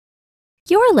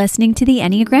You're listening to the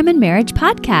Enneagram and Marriage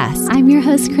Podcast. I'm your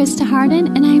host, Krista Harden,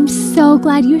 and I'm so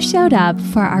glad you showed up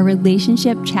for our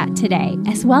relationship chat today,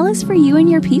 as well as for you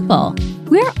and your people.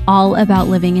 We're all about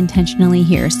living intentionally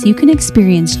here so you can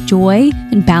experience joy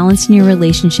and balance in your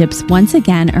relationships once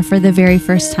again or for the very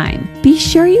first time. Be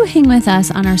sure you hang with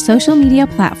us on our social media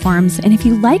platforms, and if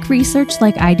you like research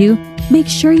like I do, make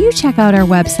sure you check out our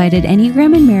website at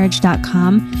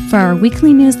enneagramandmarriage.com for our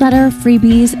weekly newsletter,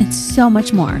 freebies, and so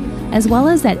much more, as well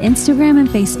as at Instagram and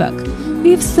Facebook.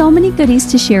 We have so many goodies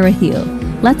to share with you.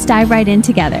 Let's dive right in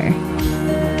together.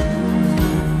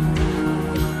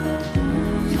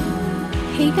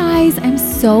 Hey guys, I'm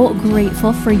so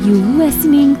grateful for you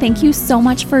listening. Thank you so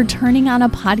much for turning on a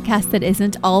podcast that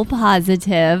isn't all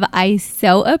positive. I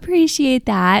so appreciate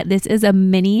that. This is a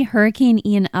mini Hurricane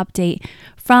Ian update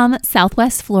from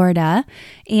Southwest Florida,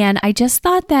 and I just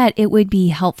thought that it would be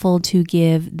helpful to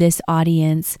give this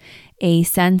audience a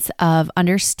sense of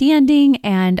understanding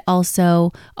and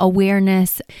also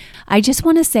awareness. I just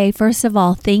want to say, first of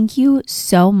all, thank you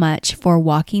so much for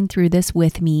walking through this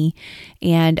with me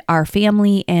and our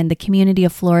family and the community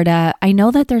of Florida. I know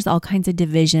that there's all kinds of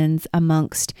divisions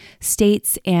amongst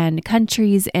states and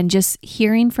countries, and just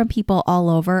hearing from people all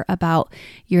over about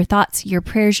your thoughts, your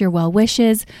prayers, your well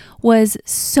wishes was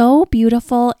so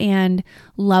beautiful and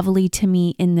lovely to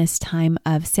me in this time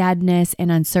of sadness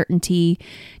and uncertainty.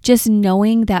 Just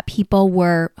knowing that people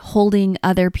were holding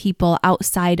other people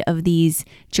outside of these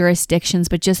jurisdictions,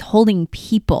 but just holding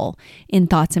people in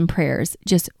thoughts and prayers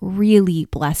just really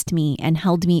blessed me and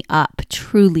held me up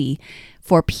truly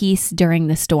for peace during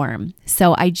the storm.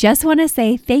 So I just want to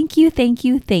say thank you, thank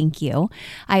you, thank you.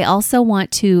 I also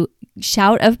want to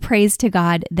shout of praise to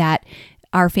God that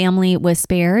our family was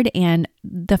spared, and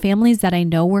the families that I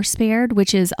know were spared,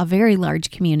 which is a very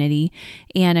large community.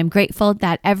 And I'm grateful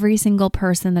that every single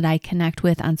person that I connect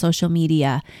with on social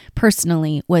media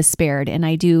personally was spared. And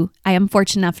I am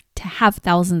fortunate enough to have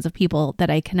thousands of people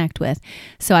that I connect with.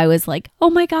 So I was like,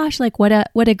 oh my gosh, like what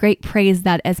a great praise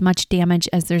that as much damage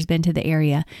as there's been to the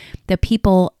area, the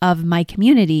people of my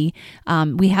community,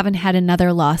 we haven't had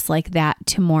another loss like that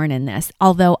to mourn in this,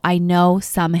 although I know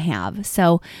some have.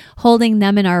 So holding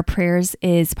them in our prayers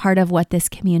is part of what this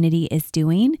community is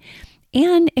doing.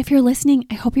 And if you're listening,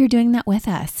 I hope you're doing that with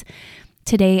us.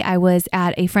 Today, I was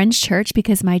at a friend's church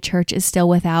because my church is still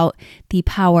without the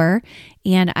power,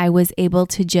 and I was able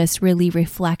to just really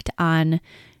reflect on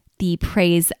the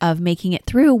praise of making it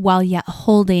through while yet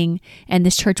holding, and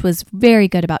this church was very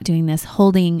good about doing this,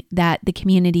 holding that the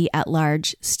community at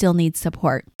large still needs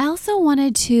support. I also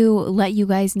wanted to let you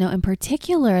guys know in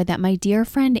particular that my dear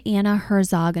friend Anna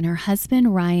Herzog and her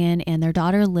husband Ryan and their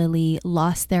daughter Lily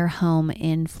lost their home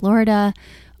in Florida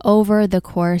over the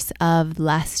course of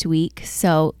last week.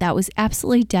 So that was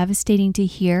absolutely devastating to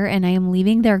hear, and I am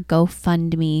leaving their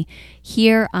GoFundMe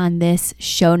here on this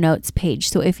show notes page.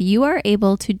 So if you are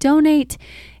able to donate,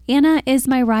 Anna is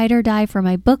my ride or die for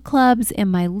my book clubs and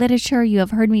my literature. You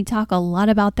have heard me talk a lot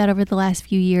about that over the last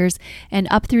few years, and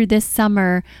up through this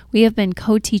summer, we have been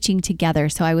co-teaching together.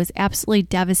 So I was absolutely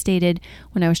devastated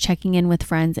when I was checking in with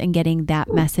friends and getting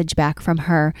that message back from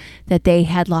her that they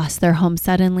had lost their home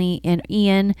suddenly in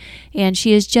Ian, and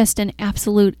she is just an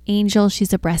absolute angel.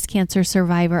 She's a breast cancer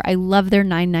survivor. I love their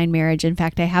 9/9 marriage. In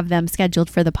fact, I have them scheduled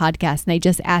for the podcast, and I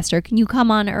just asked her, can you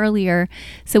come on earlier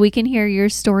so we can hear your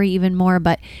story even more?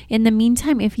 But in the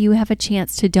meantime, if you have a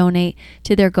chance to donate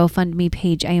to their GoFundMe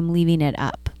page, I am leaving it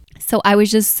up. So I was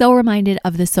just so reminded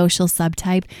of the social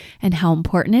subtype and how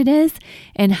important it is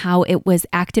and how it was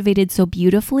activated so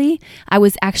beautifully. I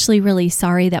was actually really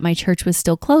sorry that my church was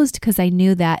still closed because I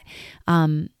knew that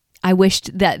I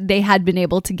wished that they had been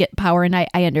able to get power. And I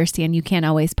understand you can't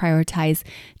always prioritize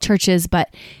churches,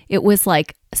 but it was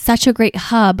like such a great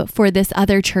hub for this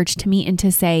other church to meet and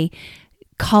to say,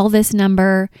 call this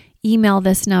number, email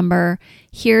this number.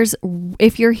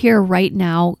 If you're here right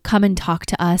now, come and talk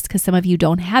to us, because some of you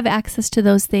don't have access to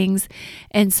those things.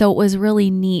 And so it was really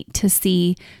neat to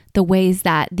see the ways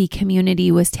that the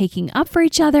community was taking up for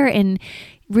each other, and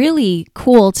really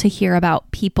cool to hear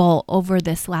about people over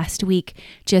this last week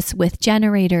just with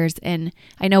generators. And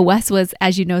I know Wes was,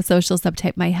 as you know, social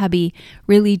subtype, my hubby,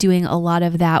 really doing a lot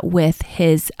of that with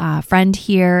his friend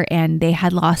here, and they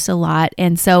had lost a lot.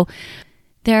 And so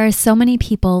there are so many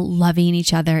people loving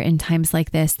each other in times like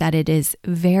this that it is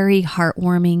very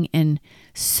heartwarming and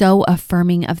so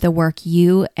affirming of the work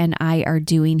you and I are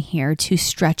doing here to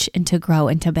stretch and to grow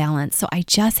and to balance. So I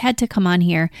just had to come on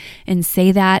here and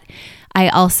say that. I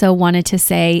also wanted to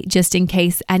say, just in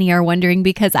case any are wondering,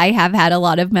 because I have had a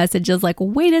lot of messages like,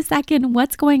 wait a second,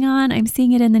 what's going on? I'm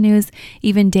seeing it in the news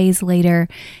even days later,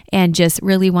 and just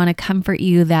really want to comfort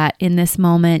you that in this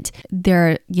moment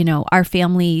our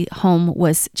family home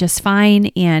was just fine.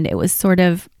 And it was sort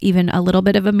of even a little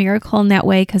bit of a miracle in that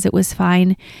way because it was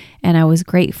fine. And I was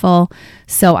grateful.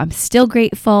 So I'm still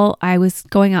grateful. I was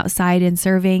going outside and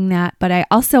surveying that. But I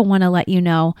also want to let you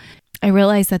know, I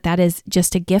realize that is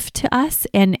just a gift to us.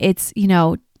 And it's,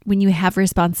 when you have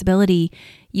responsibility,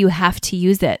 you have to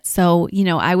use it. So,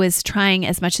 I was trying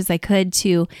as much as I could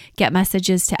to get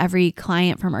messages to every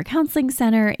client from our counseling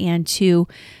center and to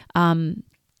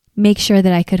make sure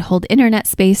that I could hold internet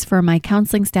space for my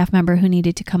counseling staff member who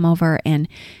needed to come over, and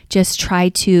just try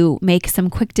to make some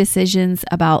quick decisions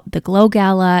about the Glow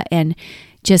Gala and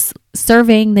just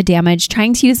surveying the damage,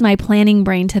 trying to use my planning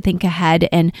brain to think ahead.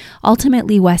 And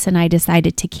ultimately, Wes and I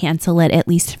decided to cancel it, at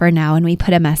least for now. And we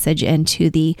put a message into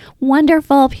the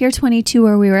wonderful Pier 22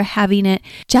 where we were having it,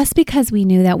 just because we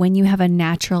knew that when you have a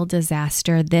natural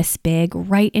disaster this big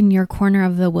right in your corner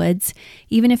of the woods,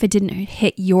 even if it didn't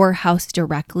hit your house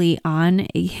directly on,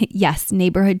 yes,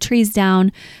 neighborhood trees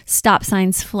down, stop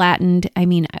signs flattened. I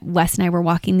mean, Wes and I were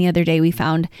walking the other day. We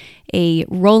found a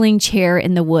rolling chair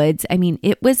in the woods. I mean,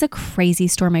 it was a crazy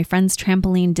storm. My friend's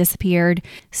trampoline disappeared.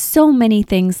 So many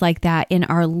things like that in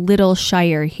our little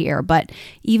shire here. But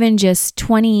even just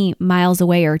 20 miles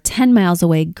away or 10 miles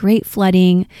away, great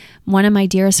flooding. One of my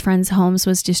dearest friends' homes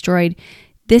was destroyed.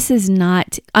 This is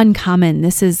not uncommon.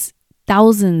 This is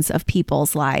thousands of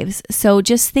people's lives. So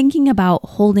just thinking about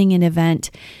holding an event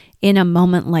in a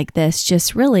moment like this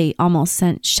just really almost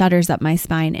sent shudders up my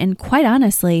spine. And quite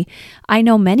honestly, I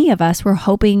know many of us were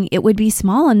hoping it would be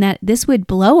small and that this would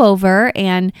blow over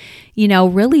and,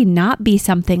 really not be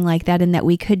something like that, and that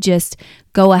we could just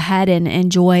go ahead and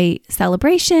enjoy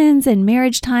celebrations and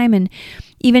marriage time. And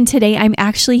even today, I'm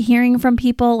actually hearing from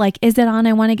people like, is it on?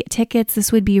 I want to get tickets.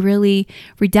 This would be really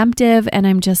redemptive. And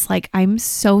I'm just like, I'm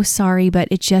so sorry, but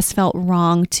it just felt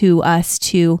wrong to us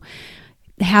to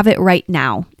have it right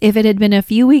now. If it had been a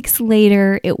few weeks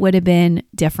later, it would have been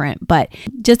different. But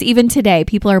just even today,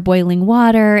 people are boiling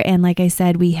water. And like I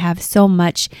said, we have so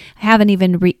much. I haven't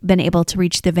even been able to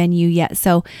reach the venue yet.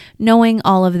 So knowing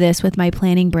all of this with my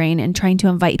planning brain and trying to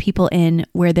invite people in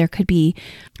where there could be,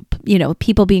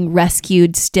 people being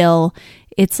rescued still,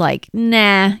 it's like,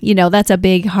 nah, that's a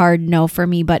big, hard no for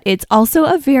me. But it's also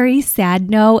a very sad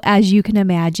no, as you can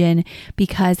imagine,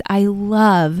 because I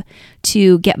love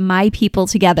to get my people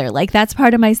together. Like, that's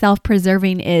part of my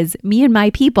self-preserving is me and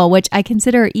my people, which I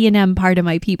consider E&M part of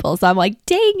my people. So I'm like,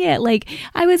 dang it. Like,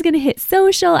 I was going to hit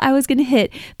social. I was going to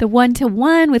hit the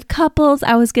one-to-one with couples.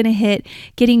 I was going to hit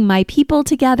getting my people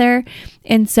together.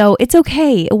 And so it's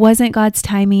okay. It wasn't God's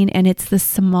timing, and it's the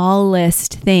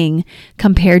smallest thing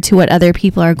compared to what other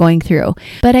people are going through.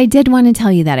 But I did want to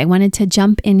tell you that. I wanted to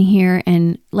jump in here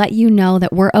and let you know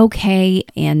that we're okay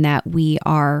and that we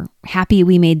are happy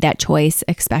we made that choice,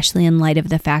 especially in light of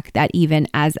the fact that even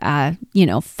as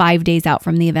 5 days out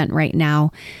from the event right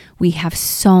now, we have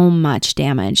so much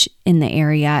damage in the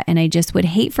area. And I just would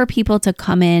hate for people to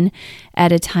come in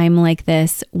at a time like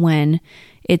this when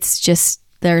it's just,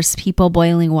 there's people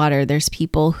boiling water. There's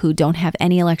people who don't have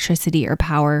any electricity or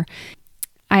power.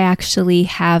 I actually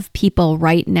have people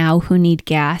right now who need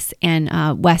gas, and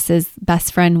Wes's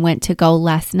best friend went to go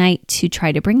last night to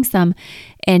try to bring some,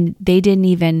 and they didn't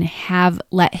even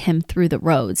let him through the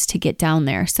roads to get down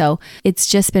there. So it's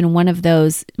just been one of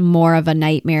those, more of a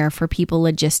nightmare for people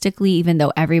logistically, even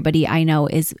though everybody I know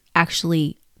is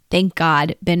actually, thank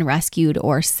God, been rescued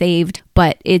or saved,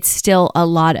 but it's still a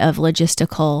lot of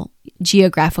logistical,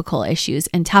 geographical issues.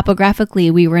 And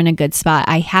topographically, we were in a good spot.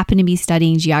 I happen to be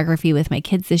studying geography with my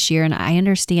kids this year, and I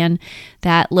understand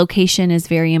that location is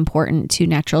very important to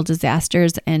natural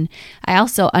disasters. And I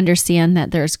also understand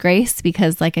that there's grace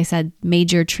because, like I said,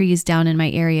 major trees down in my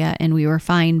area and we were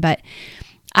fine. But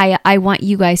I want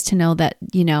you guys to know that,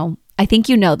 I think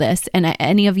you know this, and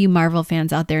any of you Marvel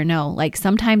fans out there know, like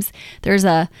sometimes there's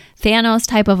a Thanos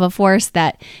type of a force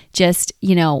that just,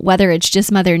 whether it's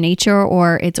just Mother Nature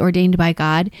or it's ordained by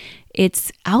God,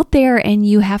 it's out there and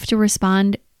you have to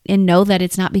respond and know that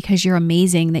it's not because you're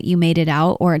amazing that you made it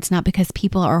out, or it's not because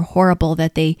people are horrible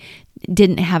that they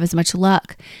didn't have as much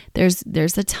luck. There's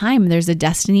a time, there's a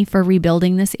destiny for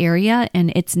rebuilding this area,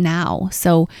 and it's now.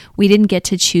 So we didn't get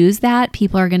to choose that.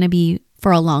 People are going to be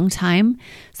for a long time,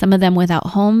 some of them without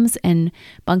homes and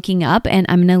bunking up. And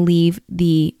I'm going to leave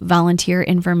the volunteer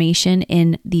information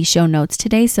in the show notes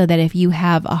today so that if you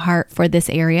have a heart for this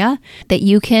area, that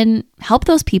you can help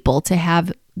those people to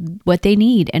have what they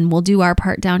need, and we'll do our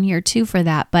part down here too for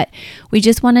that. But we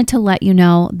just wanted to let you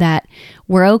know that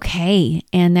we're okay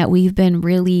and that we've been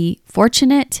really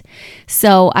fortunate.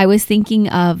 So I was thinking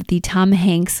of the Tom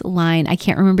Hanks line. I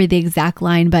can't remember the exact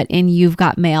line, but in You've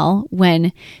Got Mail,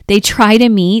 when they try to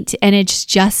meet and it's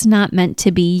just not meant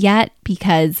to be yet,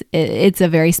 because it's a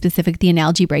very specific, the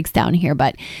analogy breaks down here,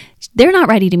 but they're not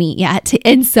ready to meet yet.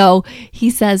 And so he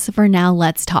says, for now,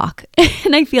 let's talk.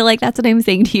 And I feel like that's what I'm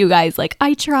saying to you guys. Like,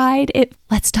 I tried it.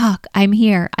 Let's talk. I'm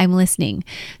here. I'm listening.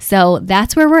 So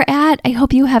that's where we're at. I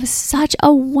hope you have such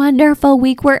a wonderful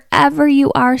week wherever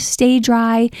you are. Stay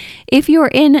dry. If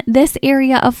you're in this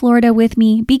area of Florida with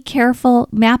me, be careful.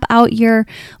 Map out your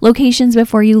locations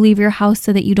before you leave your house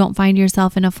so that you don't find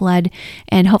yourself in a flood.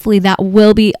 And hopefully that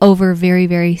will be over very,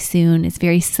 very soon. It's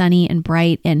very sunny and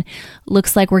bright and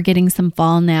looks like we're getting some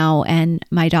fall now. And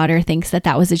my daughter thinks that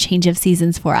that was a change of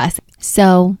seasons for us.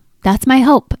 So that's my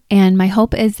hope. And my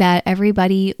hope is that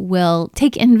everybody will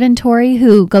take inventory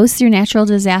who goes through natural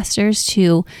disasters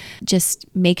to just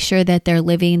make sure that they're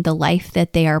living the life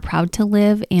that they are proud to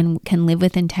live and can live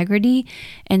with integrity.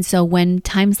 And so when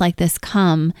times like this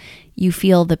come, you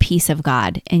feel the peace of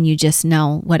God and you just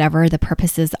know whatever the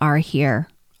purposes are here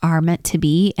are meant to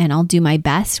be. And I'll do my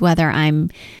best, whether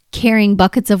I'm carrying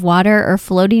buckets of water or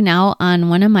floating out on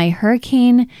one of my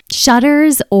hurricane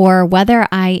shutters, or whether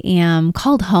I am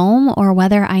called home, or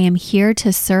whether I am here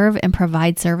to serve and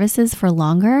provide services for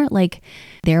longer, like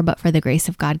there, but for the grace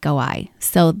of God go I.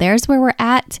 So there's where we're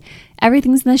at.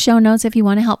 Everything's in the show notes if you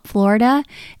want to help Florida.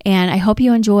 And I hope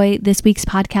you enjoy this week's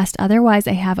podcast. Otherwise,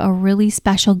 I have a really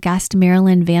special guest,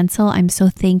 Marilyn Vansel. I'm so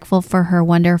thankful for her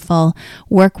wonderful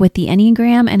work with the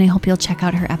Enneagram, and I hope you'll check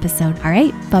out her episode. All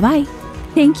right, bye-bye.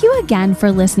 Thank you again for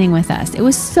listening with us. It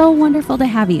was so wonderful to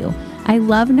have you. I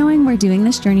love knowing we're doing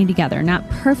this journey together, not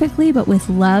perfectly, but with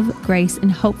love, grace,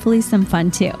 and hopefully some fun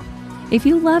too. If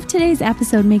you loved today's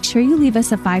episode, make sure you leave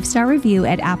us a 5-star review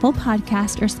at Apple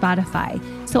Podcast or Spotify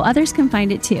so others can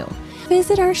find it too.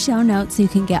 Visit our show notes so you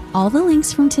can get all the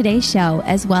links from today's show,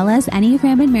 as well as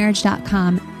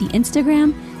EnneagramandMarriage.com, the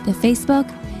Instagram, the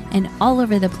Facebook, and all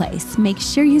over the place. Make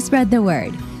sure you spread the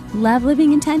word. Love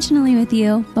living intentionally with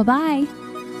you. Bye-bye.